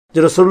যে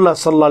রাসূলুল্লাহ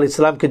সাল্লাল্লাহু আলাইহি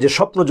সাল্লামকে যে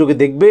স্বপ্ন যোগে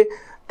দেখবে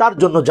তার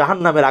জন্য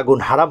জাহান্নামের আগুন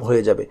হারাম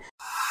হয়ে যাবে।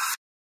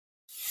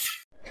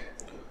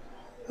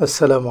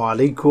 আসসালামু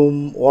আলাইকুম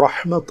ওয়া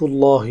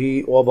রাহমাতুল্লাহি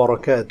ওয়া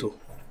বারাকাতুহু।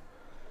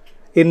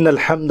 ইন্নাল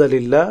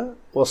হামদালিল্লাহ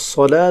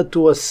والصلاة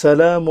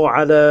والسلام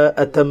على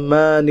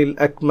أتمان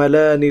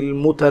الأكملان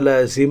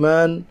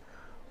المتلازمان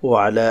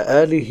وعلى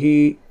آله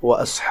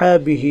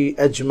وأصحابه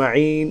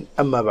أجمعين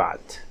أما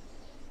بعد।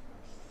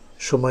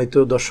 সম্মানিত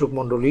দর্শক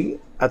মণ্ডলী,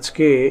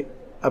 আজকে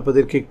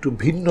আপনাদেরকে একটু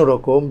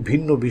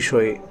ভিন্ন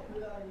বিষয়ে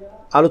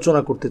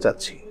আলোচনা করতে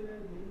চাচ্ছি।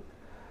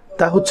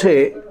 তা হচ্ছে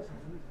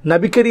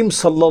নবী করিম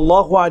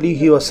সাল্লাল্লাহু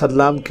আলাইহি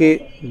ওয়াসাল্লামকে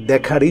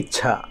দেখার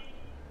ইচ্ছা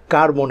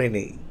কার মনে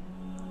নেই?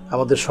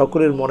 আমাদের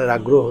সকলের মনের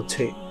আগ্রহ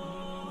হচ্ছে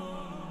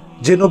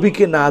যে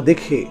নবীকে না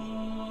দেখে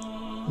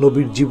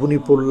নবীর জীবনী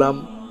পড়লাম,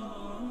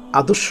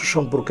 আদর্শ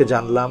সম্পর্কে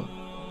জানলাম,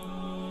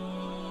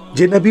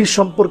 যে নবীর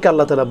সম্পর্কে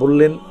আল্লাহ তাআলা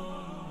বললেন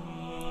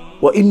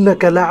ওয়া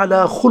ইন্নাকা লাআলা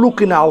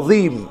খুলুকিন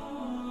আযীম,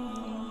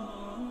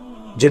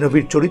 যে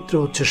নবীর চরিত্র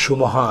হচ্ছে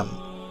সুমহান।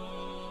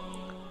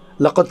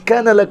 লাকাদ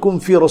কানা লাকুম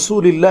ফি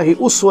রাসূলিল্লাহি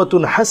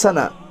উসওয়াতুন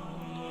হাসানা,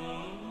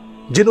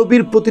 যে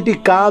নবীর প্রতিটি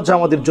কাজ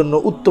আমাদের জন্য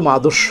উত্তম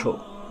আদর্শ,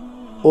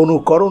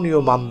 অনুকরণীয়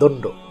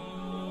মানদণ্ড,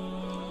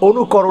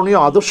 অনুকরণীয়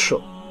আদর্শ।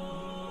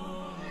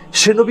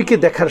 সে নবীকে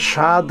দেখার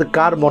স্বাদ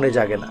কার মনে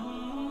জাগে না?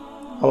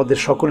 আমাদের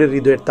সকলের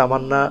হৃদয়ের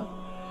তামান্না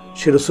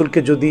সে রসুলকে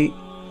যদি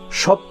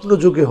স্বপ্ন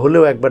যুগে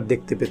হলেও একবার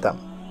দেখতে পেতাম।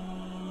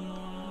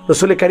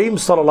 রাসূল করিম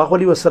সাল্লাল্লাহু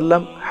আলাইহি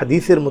ওয়াসাল্লাম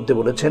হাদিসের মধ্যে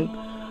বলেছেন,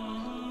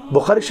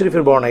 বুখারী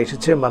শরীফের বর্ণনা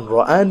এসেছে, মান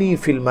রাআনি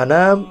ফিল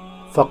মানাম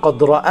ফাকাদ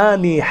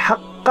রাআনি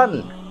হাক্কান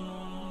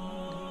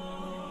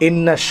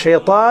ইন্না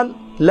শাইতান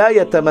লা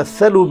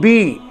ইয়াতামাসসালু বি।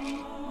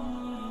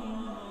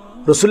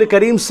 রাসূল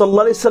করিম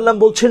সাল্লাল্লাহু আলাইহি সাল্লাম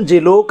বলছেন, যে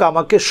লোক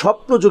আমাকে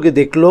স্বপ্ন যুগে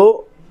দেখলো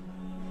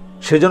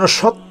সে যেন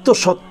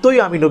সত্যই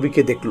আমি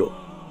নবীকে দেখলো।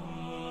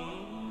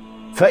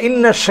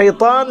 ফাইন্না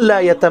শাইতান লা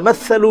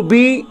ইয়াতামাসসালু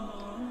বি,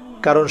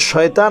 কারণ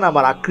শয়তান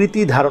আমার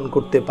আকৃতি ধারণ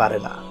করতে পারে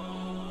না।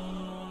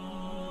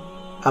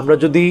 আমরা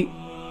যদি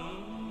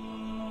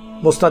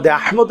মুসনাদে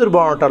আহমদের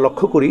বর্ণনাটা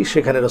লক্ষ্য করি,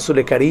 সেখানে রাসূল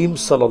করিম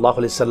সাল্লাল্লাহু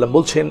আলাইহি সাল্লাম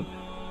বলছেন,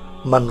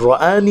 মান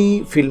রাআনি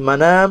ফিল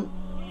মানাম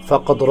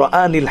ফাকাদ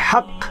রাআনিল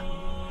হক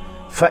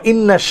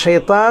ফাইন্না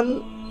শাইতান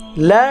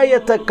লা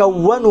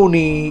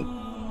ইয়াতাকাওয়ানুনি।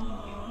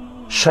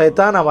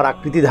 শয়তান আমার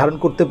আকৃতি ধারণ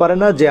করতে পারে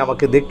না, যে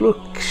আমাকে দেখলো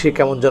সে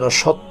কেমন যেন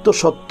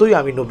সত্যই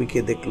আমি নবীকে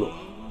দেখলো।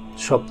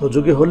 স্বপ্ন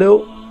যুগে হলেও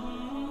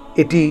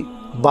এটি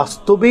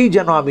বাস্তবেই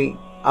যেন আমি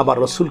আমার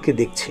রসুলকে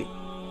দেখছি।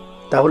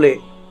 তাহলে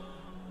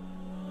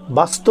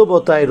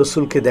বাস্তবতায়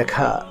রসুলকে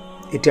দেখা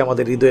এটি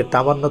আমাদের হৃদয়ের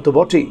তামান্না তো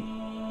বটেই।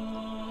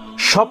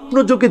 স্বপ্ন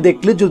যুগে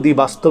দেখলে যদি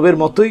বাস্তবের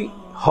মতোই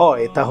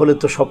হয়, তাহলে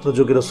তো স্বপ্ন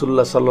যুগে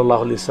রাসূলুল্লাহ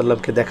সাল্লাল্লাহু আলাইহি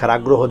সাল্লামকে দেখার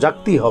আগ্রহ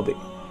জাগতেই হবে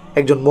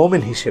একজন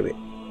মুমিন হিসেবে।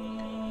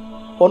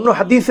 অন্য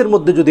হাদিসের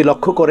মধ্যে যদি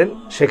লক্ষ্য করেন,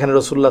 সেখানে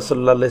রাসূলুল্লাহ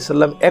সাল্লাল্লাহু আলাইহি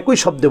সাল্লাম একই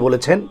শব্দে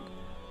বলেছেন,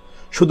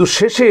 শুধু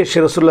শেষে এসে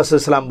রাসূলুল্লাহ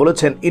সাল্লাল্লাহু আলাইহি সাল্লাম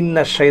বলেছেন,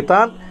 ইন্না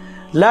শাইতান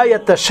লা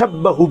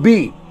ইয়াতাশাব্বাহু বি,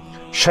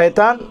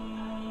 শয়তান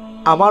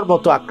আমার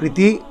মতো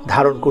আকৃতি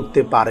ধারণ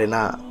করতে পারে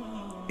না।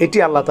 এটি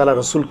আল্লাহ তাআলা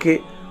রসুলকে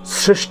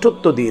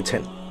শ্রেষ্ঠত্ব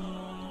দিয়েছেন।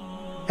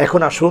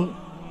 এখন আসুন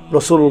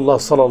রাসূলুল্লাহ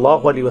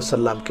সাল্লাল্লাহু আলাইহি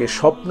ওয়াসাল্লামকে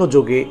স্বপ্ন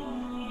যোগে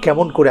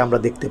কেমন করে আমরা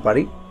দেখতে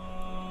পারি।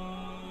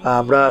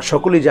 আমরা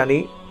সকলেই জানি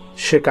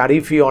শেখ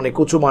আরিফি অনেক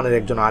উঁচু মানের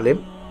একজন আলেম।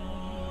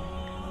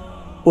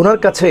 ওনার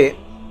কাছে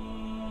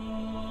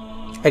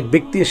এক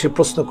ব্যক্তি এসে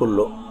প্রশ্ন করল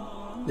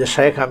যে,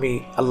 শেখ, আমি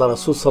আল্লাহ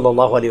রাসূল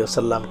সাল্লাল্লাহু আলাইহি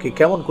ওয়াসাল্লামকে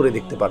কেমন করে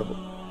দেখতে পারবো?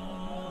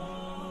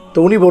 তো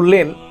উনি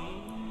বললেন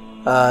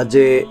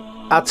যে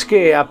আজকে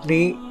আপনি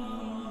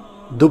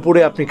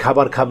দুপুরে আপনি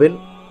খাবার খাবেন,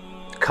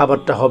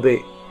 খাবারটা হবে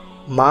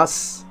মাছ,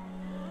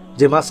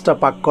 যে মাছটা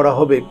পাক করা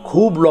হবে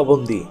খুব লবণ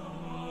দিয়ে,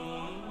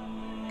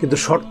 কিন্তু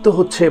শর্ত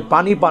হচ্ছে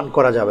পানি পান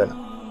করা যাবে না।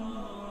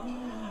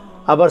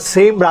 আবার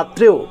সেম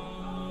রাত্রেও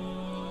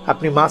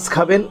আপনি মাছ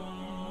খাবেন,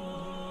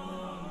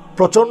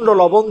 প্রচণ্ড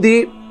লবণ দিয়ে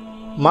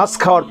মাছ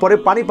খাওয়ার পরে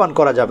পানি পান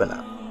করা যাবে না,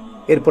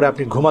 এরপরে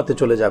আপনি ঘুমাতে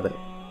চলে যাবেন।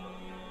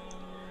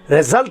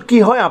 রেজাল্ট কি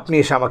হয় আপনি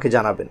এসে আমাকে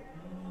জানাবেন।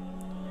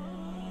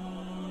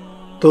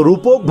 তো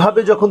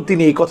রূপকভাবে যখন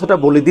তিনি এই কথাটা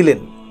বলে দিলেন,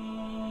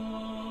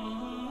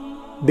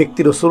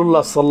 ব্যক্তি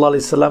রাসূলুল্লাহ সাল্লাল্লাহু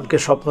আলাইহি সাল্লামকে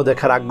স্বপ্ন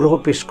দেখার আগ্রহ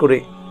পেশ করে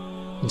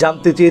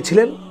জানতে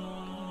চেয়েছিলেন,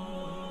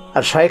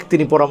 আর শায়েখ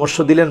তিনি পরামর্শ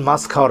দিলেন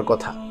মাছ খাওয়ার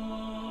কথা।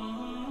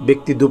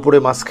 ব্যক্তি দুপুরে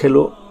মাছ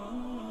খেলো,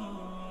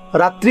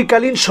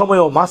 রাত্রিকালীন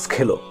সময়েও মাছ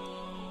খেলো,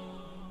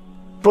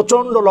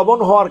 প্রচণ্ড লবণ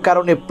হওয়ার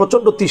কারণে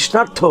প্রচণ্ড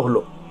তৃষ্ণার্থ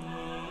হলো,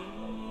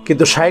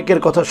 কিন্তু শায়েখের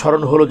কথা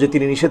স্মরণ হলো যে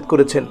তিনি নিষেধ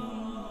করেছেন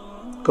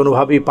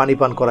কোনোভাবেই পানি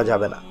পান করা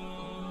যাবে না।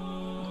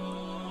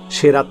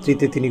 সে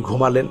রাত্রিতে তিনি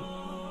ঘুমালেন।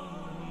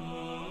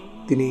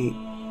 তিনি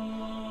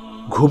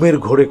ঘুমের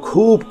ঘোরে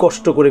খুব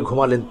কষ্ট করে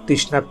ঘুমালেন,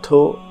 তৃষ্ণার্থ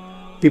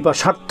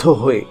পিপাসার্থ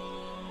হয়ে।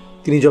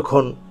 তিনি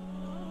যখন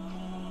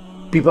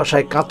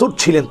পিপাসায় কাতর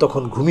ছিলেন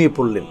তখন ঘুমিয়ে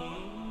পড়লেন।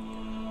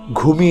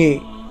 ঘুমিয়ে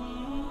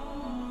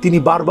তিনি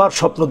বারবার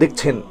স্বপ্ন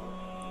দেখছেন,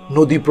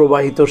 নদী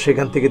প্রবাহিত,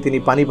 সেখান থেকে তিনি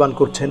পানি পান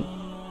করছেন,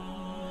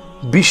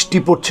 বৃষ্টি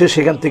পড়ছে,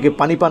 সেখান থেকে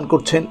পানি পান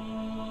করছেন,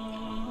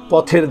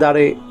 পথের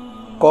ধারে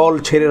কল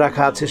ছেড়ে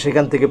রাখা আছে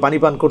সেখান থেকে পানি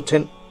পান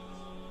করছেন,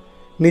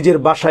 নিজের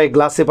বাসায়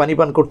গ্লাসে পানি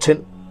পান করছেন।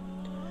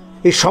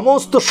 এই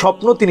সমস্ত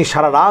স্বপ্ন তিনি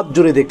সারা রাত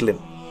জুড়ে দেখলেন।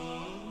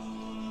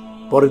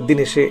 পরের দিন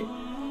এসে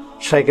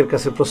শাইখের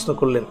কাছে প্রশ্ন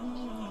করলেন,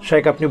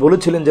 শাইখ আপনি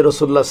বলেছিলেন যে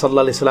রাসূলুল্লাহ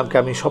সাল্লাল্লাহু আলাইহি সাল্লামকে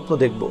আমি স্বপ্ন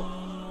দেখব।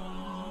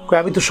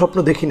 আমি তো স্বপ্ন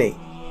দেখি নাই,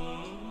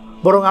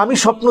 বরং আমি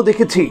স্বপ্ন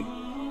দেখেছি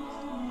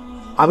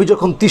আমি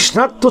যখন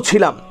তৃষ্ণার্ত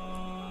ছিলাম,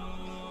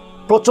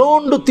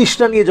 প্রচণ্ড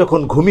তৃষ্ণা নিয়ে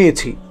যখন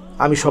ঘুমিয়েছি,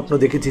 আমি স্বপ্ন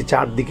দেখেছি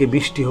চারদিকে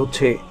বৃষ্টি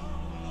হচ্ছে,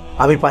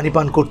 আমি পানি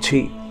পান করছি,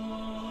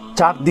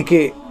 চারদিকে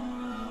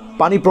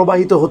পানি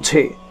প্রবাহিত হচ্ছে,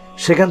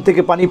 সেখান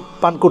থেকে পানি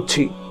পান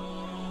করছি,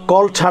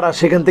 কল ছাড়া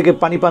সেখান থেকে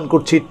পানি পান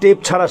করছি, টেপ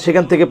ছাড়া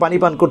সেখান থেকে পানি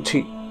পান করছি,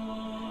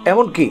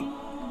 এমনকি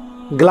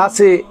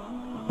গ্লাসে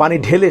পানি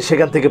ঢেলে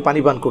সেখান থেকে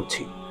পানি পান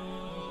করছি।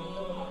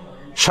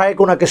 শায়েখ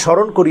ওনাকে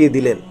স্মরণ করিয়ে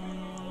দিলেন,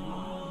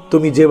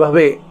 তুমি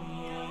যেভাবে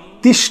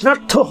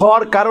তৃষ্ণার্ত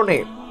হওয়ার কারণে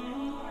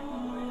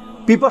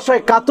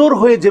পিপাসায় কাতর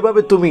হয়ে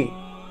যেভাবে তুমি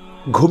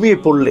ঘুমিয়ে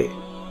পড়লে,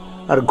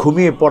 আর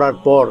ঘুমিয়ে পড়ার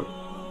পর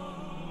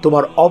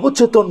তোমার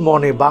অবচেতন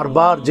মনে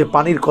বারবার যে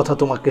পানির কথা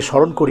তোমাকে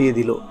স্মরণ করিয়ে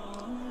দিল,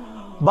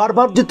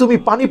 বারবার যে তুমি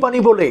পানি পানি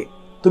বলে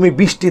তুমি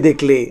বৃষ্টি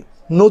দেখলে,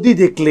 নদী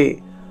দেখলে,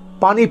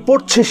 পানি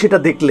পড়ছে সেটা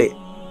দেখলে,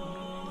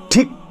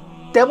 ঠিক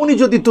তেমনি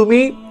যদি তুমি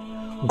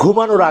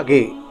ঘুমানোর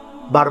আগে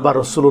বারবার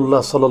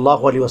রাসূলুল্লাহ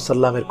সাল্লাল্লাহু আলাইহি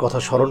ওয়াসাল্লামের কথা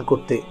স্মরণ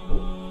করতে,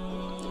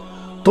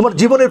 তোমার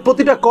জীবনের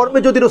প্রতিটা কর্মে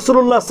যদি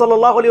রাসূলুল্লাহ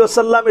সাল্লাল্লাহু আলাইহি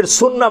ওয়াসাল্লামের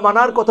সুন্নাহ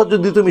মানার কথা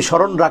যদি তুমি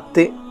স্মরণ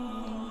রাখতে,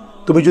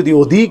 তুমি যদি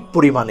অধিক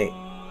পরিমাণে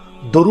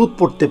দরুদ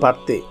পড়তে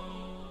পারতে,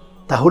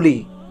 তাহলেই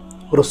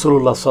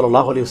রাসূলুল্লাহ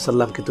সাল্লাল্লাহু আলাইহি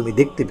ওয়াসাল্লামকে তুমি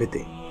দেখতে পেতে।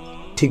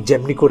 ঠিক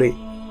যেমনি করে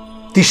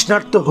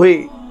তৃষ্ণার্ত হয়ে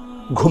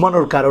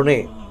ঘুমানোর কারণে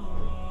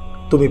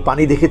তুমি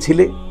পানি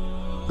দেখেছিলে,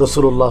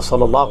 রাসূলুল্লাহ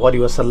সাল্লাল্লাহু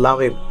আলাইহি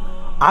ওয়াসাল্লামের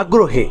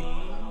আগ্রহে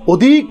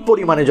অধিক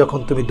পরিমাণে যখন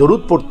তুমি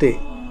দরুদ পড়তে,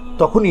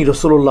 তখনই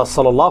রাসূলুল্লাহ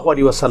সাল্লাল্লাহু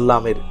আলাইহি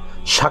ওয়াসাল্লামের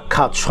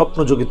সাক্ষাৎ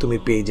স্বপ্নযোগে তুমি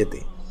পেয়ে যেতে।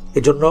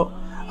 এজন্য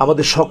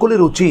আমাদের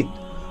সকলের উচিত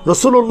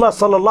রাসূলুল্লাহ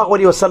সাল্লাল্লাহু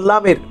আলাইহি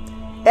ওয়াসাল্লামের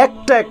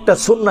একটা একটা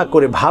সুন্নাহ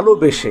করে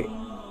ভালোবেসে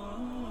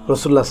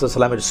রাসূলুল্লাহ সাল্লাল্লাহু আলাইহি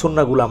ওয়াসাল্লামের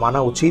সুন্নাহগুলো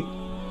মানা উচিত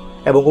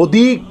এবং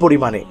অধিক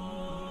পরিমাণে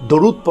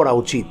দরুদ পড়া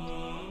উচিত।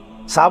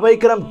 সাহাবায়ে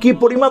কেরাম কি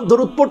পরিমাণ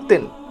দরুদ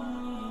পড়তেন!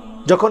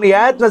 যখন এই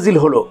আয়াত নাজিল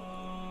হলো,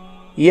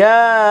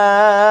 ইয়া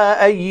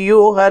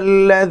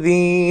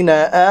আইয়ুহাল্লাযীনা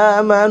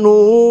আমানু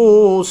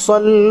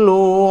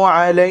সাল্লু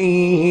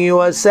আলাইহি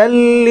ওয়া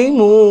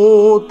সাল্লিমু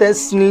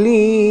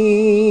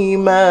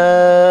তাসলিমা,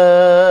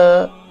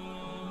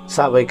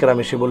 সাহাবায়ে কেরাম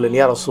এসে বললেন,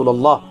 ইয়া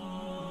রাসূলুল্লাহ,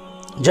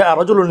 জাআ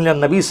রাজুলুন ইলা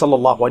নবী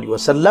সাল্লাল্লাহু আলাইহি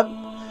ওয়াসাল্লাম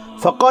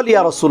ফাকাল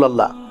ইয়া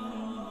রাসূলুল্লাহ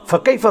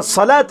ফাকাইফা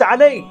সালাত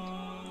আলাইক।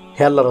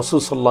 হে আল্লাহ রাসূল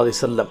সাল্লাল্লাহু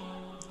আলাইহি সাল্লাম,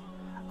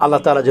 আল্লাহ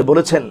তাআলা যে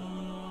বলেছেন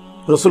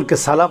রাসূলকে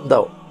সালাম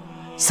দাও,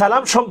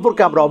 সালাম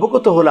সম্পর্কে আমরা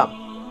অবগত হলাম,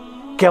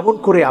 কেমন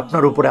করে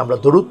আপনার উপরে আমরা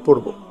দরুদ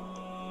পড়ব?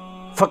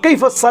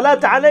 ফাকাইফা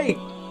সালাত আলাইক,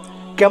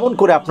 কেমন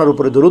করে আপনার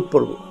উপরে দরুদ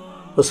পড়ব?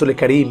 রাসূল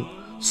করিম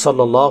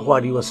সাল্লাল্লাহু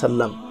আলাইহি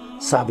ওয়াসাল্লাম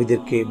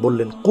সাহাবীদেরকে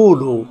বললেন,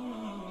 কুলু,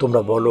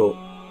 তোমরা বলো,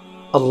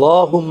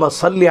 আল্লাহুম্মা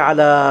সাল্লি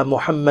আলা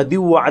মুহাম্মাদি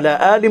ওয়া আলা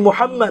আলি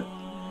মুহাম্মাদ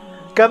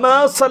কামা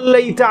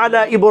সাল্লাইতা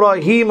আলা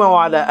ইব্রাহিম ওয়া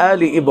আলা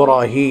আলি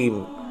ইব্রাহিম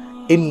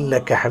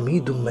ইন্নাকা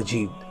হামিদুম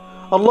মাজিদ।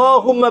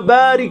 اللهم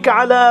بارك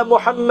على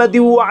محمد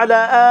وعلى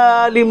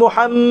آل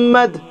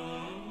محمد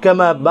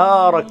كما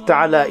باركت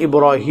على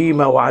إبراهيم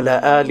وعلى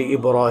آل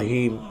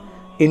إبراهيم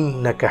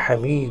إنك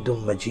حميد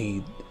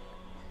مجيد।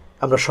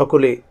 আমরা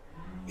সকলে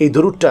এই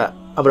দরুদটা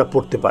আমরা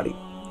পড়তে পারি,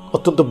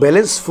 অত্যন্ত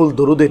ব্যালেন্সফুল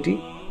দরুদ এটি।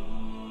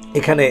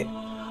 এখানে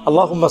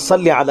اللهم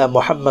صل على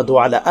محمد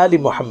وعلى آل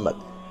محمد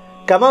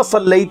كما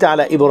صليت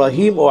على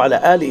إبراهيم وعلى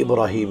آل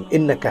إبراهيم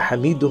إنك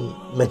حميد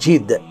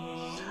مجيد।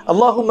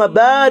 اللهم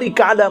بارك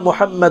على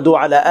محمد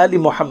وعلى آل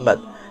محمد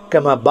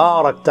كما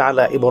باركت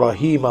على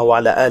إبراهيم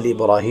وعلى آل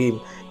إبراهيم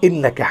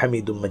إنك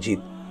حميد مجيد।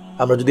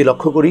 আমরা যদি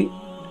লক্ষ্য করি,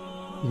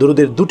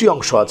 দরুদের দুটি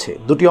অংশ আছে।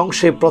 দুটি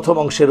অংশে প্রথম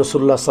অংশে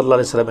রাসূলুল্লাহ সাল্লাল্লাহু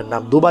আলাইহি সাল্লামের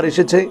নাম দুবার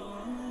এসেছে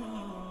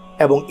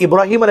এবং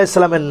ইব্রাহিম আলাইহিস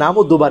সালামের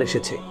নামও দুবার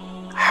এসেছে।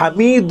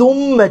 হামিদুম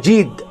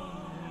মাজিদ,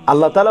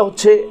 আল্লাহ তাআলা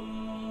হচ্ছে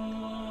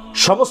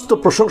সমস্ত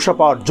প্রশংসা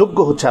পাওয়ার যোগ্য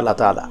হচ্ছে আল্লাহ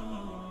তাআলা।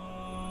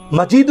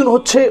 মাজিদুন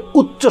হচ্ছে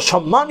উচ্চ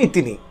সম্মানী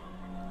তিনি,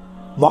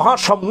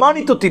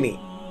 মহাসম্মানিত তিনি।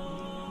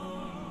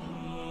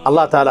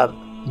 আল্লাহ তাআলার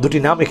দুটি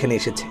নাম এখানে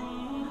এসেছে।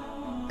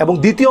 এবং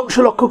দ্বিতীয় অংশ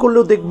লক্ষ্য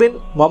করলেও দেখবেন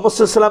মুহাম্মদ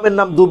সাল্লাল্লাহু আলাইহি ওয়াসাল্লামের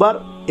নাম দুবার,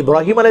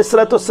 ইব্রাহিম আলাইহিস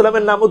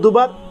সালামের নামও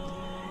দুবার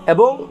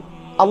এবং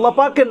আল্লাহ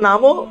পাকের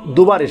নামও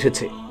দুবার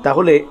এসেছে।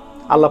 তাহলে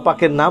আল্লাহ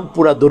পাকের নাম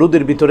পুরা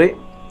দরুদের ভিতরে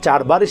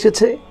চারবার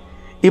এসেছে,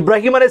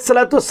 ইব্রাহিম আলাইহিস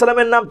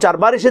সালামের নাম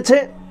চারবার এসেছে,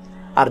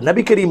 আর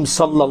নবী করিম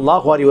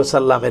সাল্লাল্লাহু আলাইহি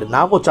ওয়াসাল্লামের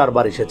নামও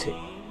চারবার এসেছে।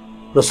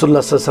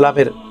 রাসূলুল্লাহ সাল্লাল্লাহু আলাইহি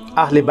ওয়াসাল্লামের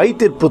আহলে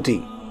বাইতের প্রতি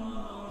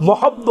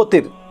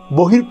মহব্বতের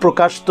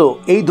বহিঃপ্রকাশ তো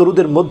এই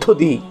দরুদের মধ্য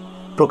দিয়ে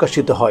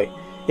প্রকাশিত হয়।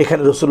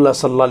 এখানে রাসূলুল্লাহ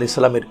সাল্লাল্লাহু আলাইহি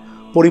সাল্লামের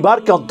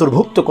পরিবারকে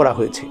অন্তর্ভুক্ত করা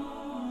হয়েছে,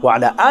 ওয়া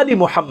আলা আলি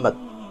মুহাম্মদ।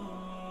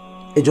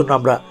 এই জন্য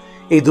আমরা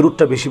এই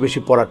দরুদটা বেশি বেশি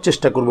পড়ার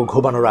চেষ্টা করব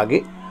ঘুমানোর আগে।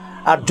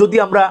 আর যদি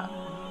আমরা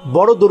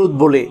বড় দরুদ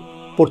বলে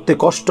পড়তে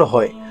কষ্ট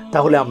হয়,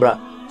 তাহলে আমরা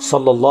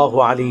সাল্লাল্লাহু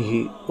আলাইহি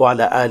ওয়া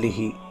আলা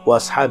আলিহি ওয়া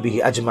আসহাবিহি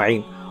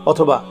আজমাইন,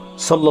 অথবা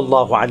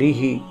সাল্লাল্লাহু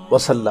আলাইহি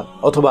ওয়াসাল্লাম,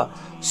 অথবা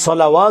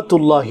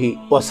সালাওয়াতুল্লাহি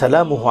ওয়া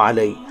সালামুহু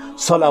আলাইহি,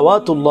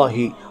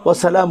 সালাওয়াতুল্লাহি ওয়া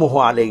সালামুহু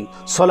আলাইহি,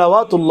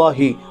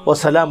 সালাওয়াতুল্লাহি ওয়া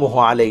সালামুহু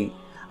আলাইহি।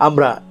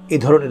 আমরা এই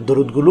ধরনের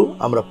দরুদগুলো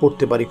আমরা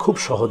পড়তে পারি খুব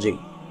সহজেই।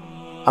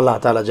 আল্লাহ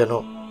তাআলা যেন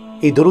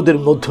এই দরুদের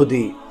মধ্য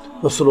দিয়ে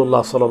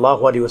রাসূলুল্লাহ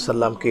সাল্লাল্লাহু আলাইহি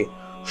ওয়াসাল্লামকে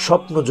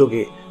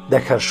স্বপ্নযোগে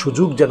দেখার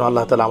সুযোগ যেন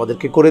আল্লাহ তাআলা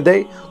আমাদেরকে করে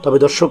দেয়। তবে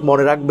দর্শক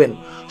মনে রাখবেন,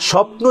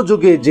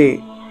 স্বপ্নযোগে যে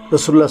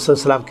রাসূলুল্লাহ সাল্লাল্লাহু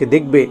আলাইহি ওয়াসাল্লামকে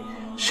দেখবে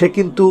সে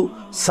কিন্তু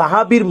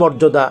সাহাবীর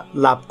মর্যাদা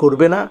লাভ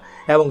করবে না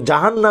এবং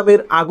জাহান্নামের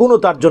আগুনও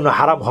তার জন্য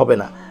হারাম হবে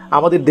না।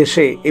 আমাদের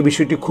দেশে এই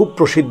বিষয়টি খুব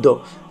প্রসিদ্ধ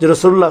যে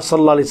রাসূলুল্লাহ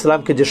সাল্লাল্লাহু আলাইহি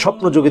ওয়াসাল্লামকে যে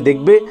স্বপ্নযোগে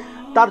দেখবে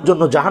তার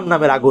জন্য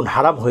জাহান্নামের আগুন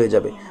হারাম হয়ে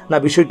যাবে না।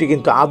 বিষয়টি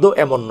কিন্তু আদৌ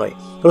এমন নয়।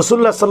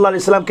 রাসূলুল্লাহ সাল্লাল্লাহু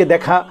আলাইহি ওয়াসাল্লামকে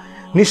দেখা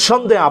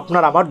নিঃসন্দেহে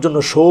আপনার আমার জন্য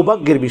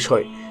সৌভাগ্যের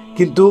বিষয়,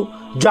 কিন্তু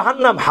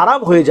জাহান্নাম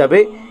হারাম হয়ে যাবে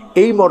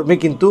এই মর্মে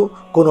কিন্তু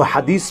কোনো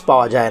হাদিস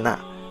পাওয়া যায় না।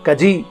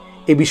 কাজেই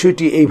এই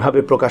বিষয়টি এইভাবে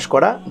প্রকাশ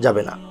করা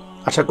যাবে না।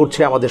 আশা করছি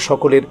আমাদের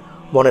সকলের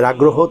মনের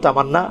আগ্রহ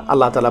তামান্না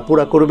আল্লাহ তাআলা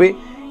পুরা করবে।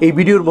 এই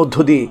ভিডিওর মধ্য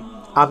দিয়ে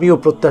আমিও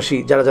প্রত্যাশী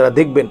যারা যারা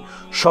দেখবেন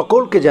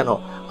সকলকে যেন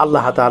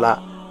আল্লাহ তাআলা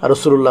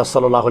রাসূলুল্লাহ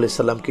সাল্লাল্লাহু আলাইহি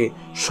সাল্লামকে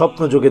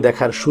স্বপ্নযোগে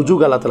দেখার সুযোগ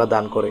আল্লাহ তাআলা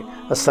দান করে।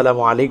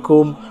 আসসালামু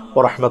আলাইকুম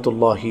ওয়া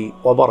রাহমাতুল্লাহি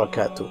ওয়া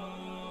বারাকাতুহু।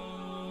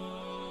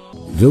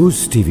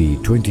 Rose TV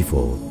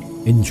 24.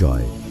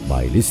 Enjoy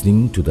by listening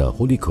to the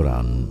Holy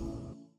Quran.